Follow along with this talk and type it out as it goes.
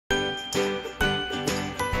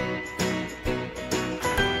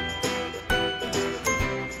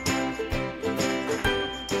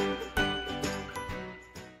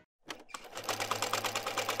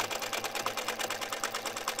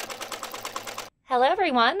Hello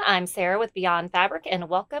everyone, I'm Sarah with Beyond Fabric and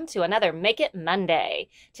welcome to another Make It Monday.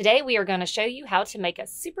 Today we are going to show you how to make a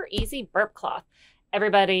super easy burp cloth.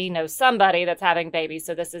 Everybody knows somebody that's having babies,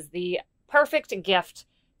 so this is the perfect gift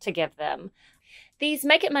to give them. These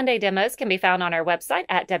Make It Monday demos can be found on our website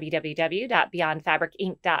at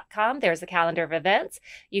www.beyondfabricinc.com. There's a calendar of events.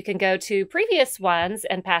 You can go to previous ones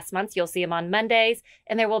and past months. You'll see them on Mondays,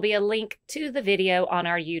 and there will be a link to the video on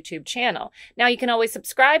our YouTube channel. Now, you can always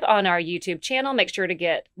subscribe on our YouTube channel. Make sure to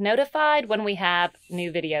get notified when we have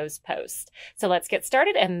new videos post. So let's get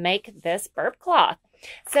started and make this burp cloth.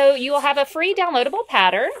 So you will have a free downloadable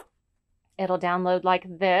pattern. It'll download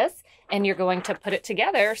like this, and you're going to put it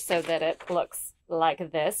together so that it looks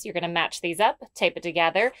like this. You're going to match these up, tape it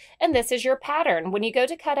together, and this is your pattern. When you go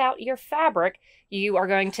to cut out your fabric, you are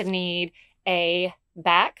going to need a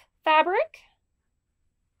back fabric,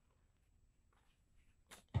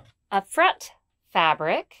 a front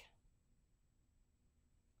fabric,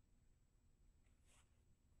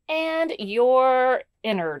 and your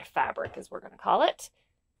innard fabric, as we're going to call it.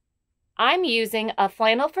 I'm using a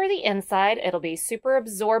flannel for the inside. It'll be super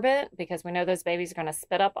absorbent because we know those babies are going to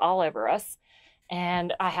spit up all over us.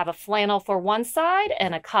 And I have a flannel for one side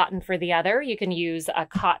and a cotton for the other. You can use a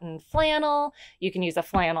cotton flannel. You can use a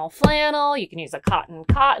flannel flannel. You can use a cotton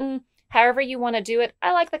cotton. However you want to do it.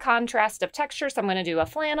 I like the contrast of texture, so I'm going to do a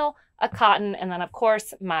flannel, a cotton, and then, of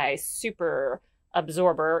course, my super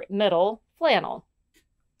absorber middle flannel.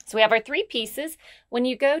 So we have our three pieces. When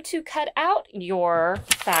you go to cut out your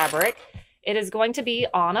fabric, it is going to be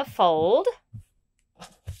on a fold.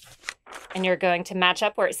 And you're going to match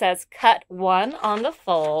up where it says cut one on the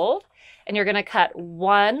fold. And you're going to cut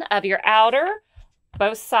one of your outer,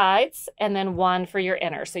 both sides, and then one for your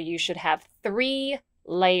inner. So you should have 3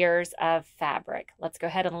 layers of fabric. Let's go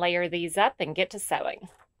ahead and layer these up and get to sewing.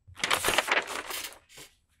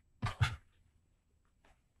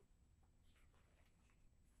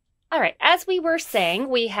 All right, as we were saying,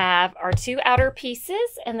 we have our 2 outer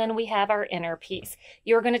pieces and then we have our inner piece.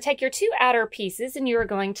 You're going to take your 2 outer pieces and you're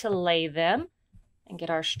going to lay them and get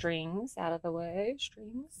our strings out of the way,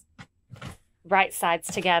 right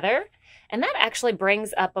sides together. And that actually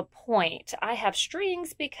brings up a point. I have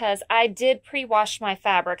strings because I did pre-wash my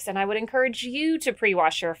fabrics, and I would encourage you to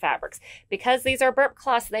pre-wash your fabrics. Because these are burp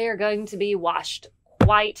cloths, they are going to be washed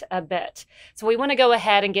quite a bit. So we want to go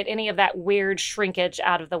ahead and get any of that weird shrinkage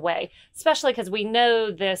out of the way, especially because we know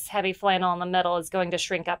this heavy flannel in the middle is going to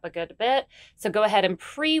shrink up a good bit. So go ahead and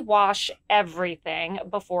pre-wash everything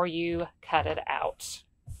before you cut it out.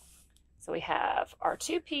 So we have our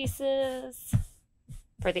 2 pieces.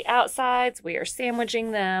 For the outsides, we are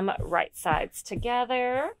sandwiching them right sides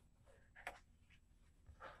together.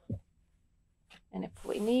 And if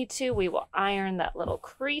we need to, we will iron that little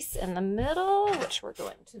crease in the middle, which we're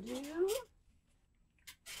going to do.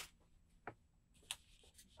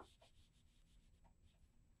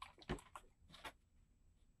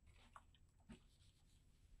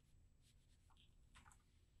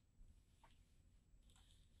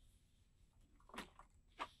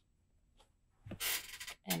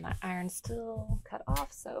 And my iron's still cut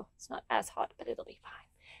off, so it's not as hot, but it'll be fine.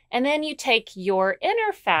 And then you take your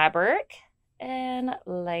inner fabric and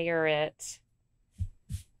layer it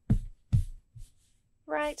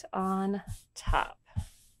right on top.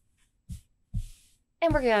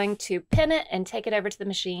 And we're going to pin it and take it over to the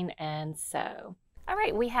machine and sew. All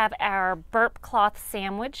right, we have our burp cloth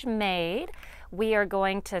sandwich made. We are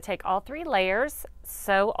going to take all 3 layers,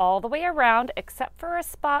 sew all the way around except for a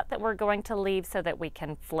spot that we're going to leave so that we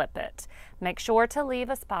can flip it. Make sure to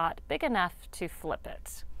leave a spot big enough to flip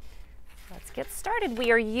it. Let's get started. We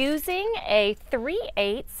are using a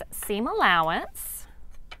 3/8 seam allowance.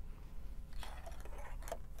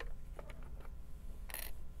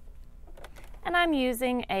 And I'm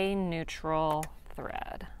using a neutral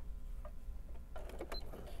thread.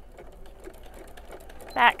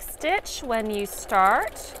 Back stitch when you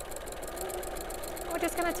start. We're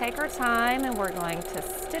just going to take our time and we're going to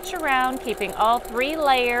stitch around, keeping all 3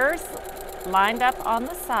 layers lined up on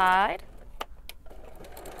the side.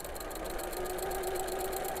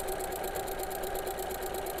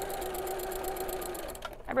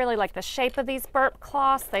 I really like the shape of these burp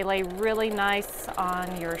cloths. They lay really nice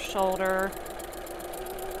on your shoulder.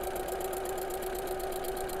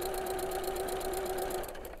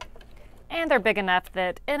 And they're big enough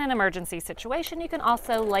that in an emergency situation, you can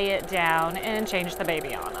also lay it down and change the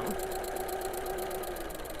baby on them.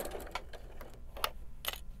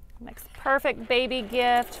 Makes a perfect baby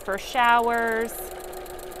gift for showers.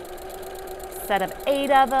 Set of 8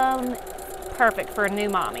 of them. Perfect for a new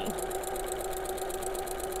mommy.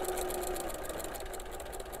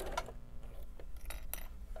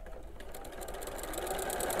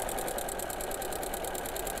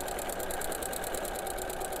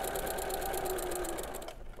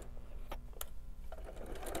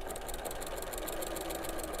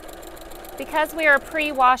 because we are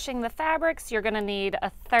pre-washing the fabrics, you're going to need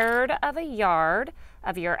 1/3 of a yard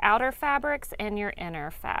of your outer fabrics and your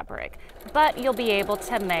inner fabric, but you'll be able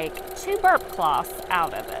to make 2 burp cloths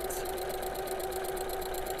out of it.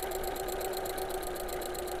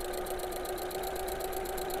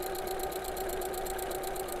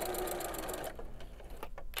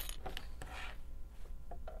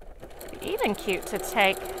 Even cute to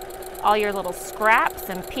take all your little scraps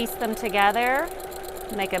and piece them together,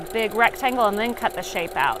 make a big rectangle, and then cut the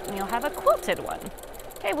shape out, and you'll have a quilted one.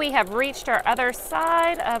 Okay, we have reached our other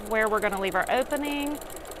side of where we're going to leave our opening.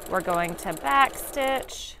 We're going to back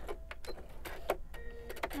stitch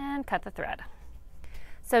and cut the thread.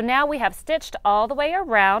 So now we have stitched all the way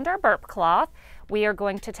around our burp cloth. We are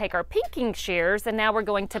going to take our pinking shears, and now we're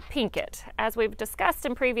going to pink it. As we've discussed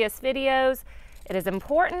in previous videos, it is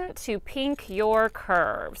important to pink your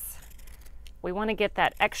curves. We want to get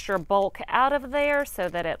that extra bulk out of there so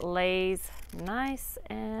that it lays nice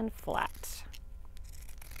and flat.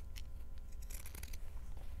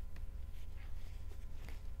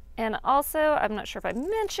 And also, I'm not sure if I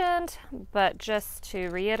mentioned, but just to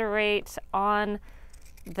reiterate on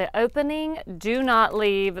the opening, do not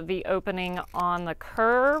leave the opening on the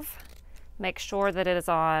curve. Make sure that it is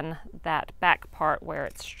on that back part where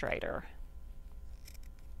it's straighter.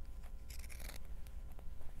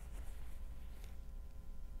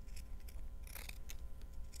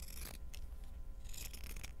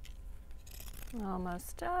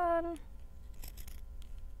 Almost done.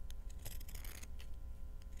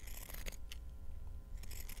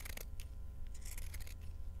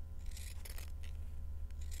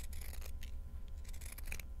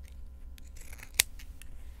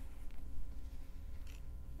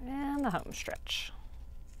 And the home stretch.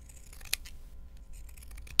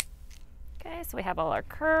 Okay, so we have all our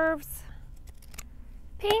curves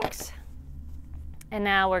pinked. And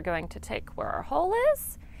now we're going to take where our hole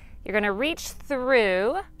is. You're going to reach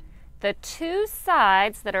through the 2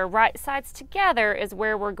 sides that are right sides together is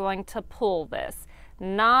where we're going to pull this,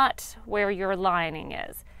 not where your lining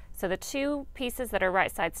is. So the 2 pieces that are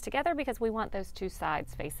right sides together, because we want those 2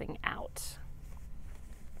 sides facing out.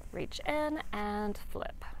 Reach in and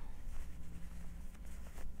flip.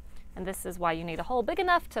 And this is why you need a hole big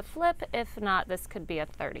enough to flip. If not, this could be a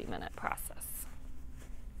 30-minute process.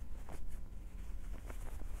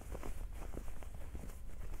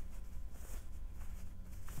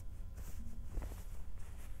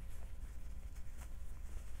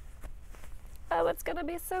 Oh, it's gonna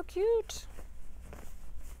be so cute.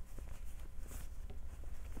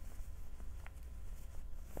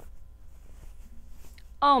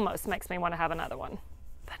 Almost makes me want to have another one,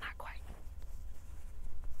 but not quite.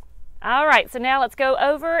 All right, so now let's go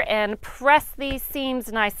over and press these seams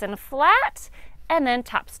nice and flat and then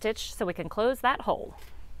top stitch so we can close that hole.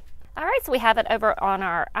 All right, so we have it over on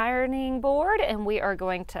our ironing board and we are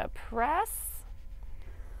going to press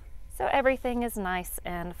so everything is nice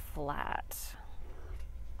and flat.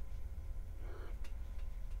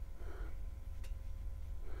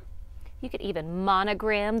 You could even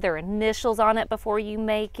monogram their initials on it before you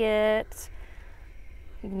make it.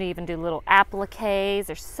 You can even do little appliques.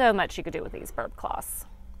 There's so much you could do with these burp cloths.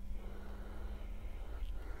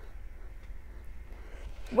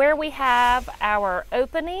 Where we have our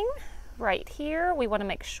opening right here, we want to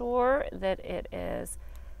make sure that it is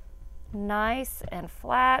nice and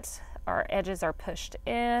flat. Our edges are pushed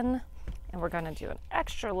in, and we're going to do an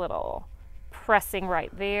extra little pressing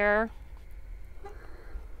right there.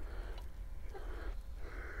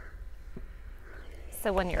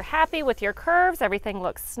 So when you're happy with your curves, everything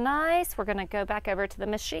looks nice, we're going to go back over to the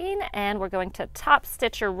machine and we're going to top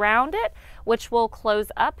stitch around it, which will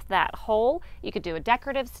close up that hole. You could do a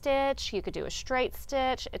decorative stitch, you could do a straight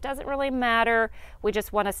stitch, it doesn't really matter. We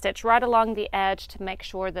just want to stitch right along the edge to make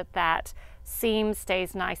sure that that seam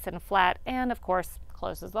stays nice and flat and of course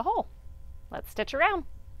closes the hole. Let's stitch around.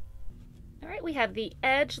 All right, we have the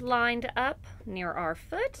edge lined up near our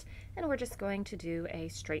foot and we're just going to do a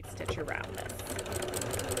straight stitch around this.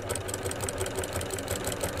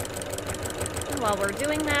 And while we're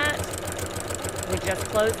doing that, we just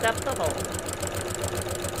closed up the hole.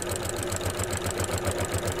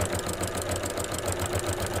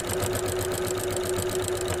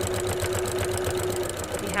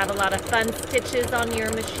 If you have a lot of fun stitches on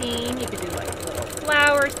your machine, you could do like a little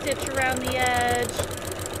flower stitch around the edge,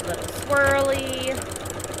 a little swirly,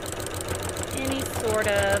 any sort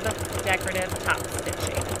of decorative top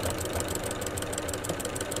stitching.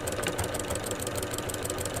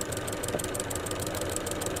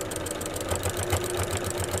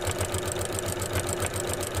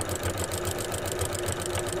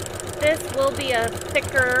 This will be a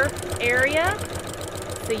thicker area.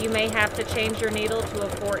 So you may have to change your needle to a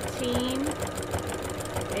 14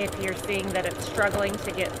 if you're seeing that it's struggling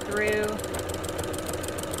to get through.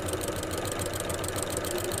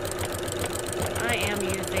 I am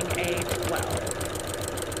using a 12.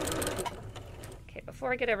 Okay,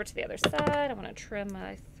 before I get over to the other side, I want to trim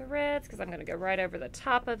my threads because I'm going to go right over the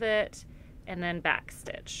top of it and then back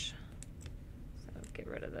stitch. So get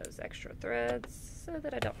rid of those extra threads so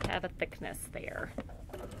that I don't have a thickness there.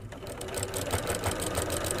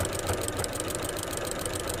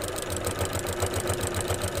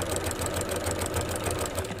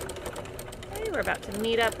 Okay, we're about to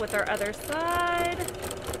meet up with our other side.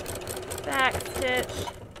 Back stitch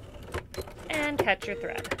and cut your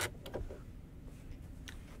thread.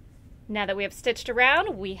 Now that we have stitched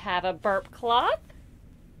around, we have a burp cloth.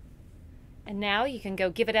 And now you can go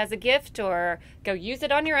give it as a gift or go use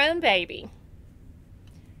it on your own baby.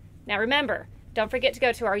 Now remember, don't forget to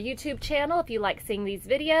go to our YouTube channel if you like seeing these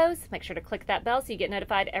videos. Make sure to click that bell so you get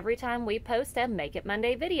notified every time we post a Make It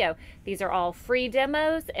Monday video. These are all free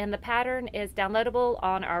demos and the pattern is downloadable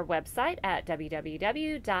on our website at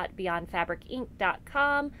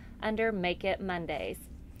www.beyondfabricinc.com under Make It Mondays.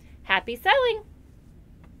 Happy sewing!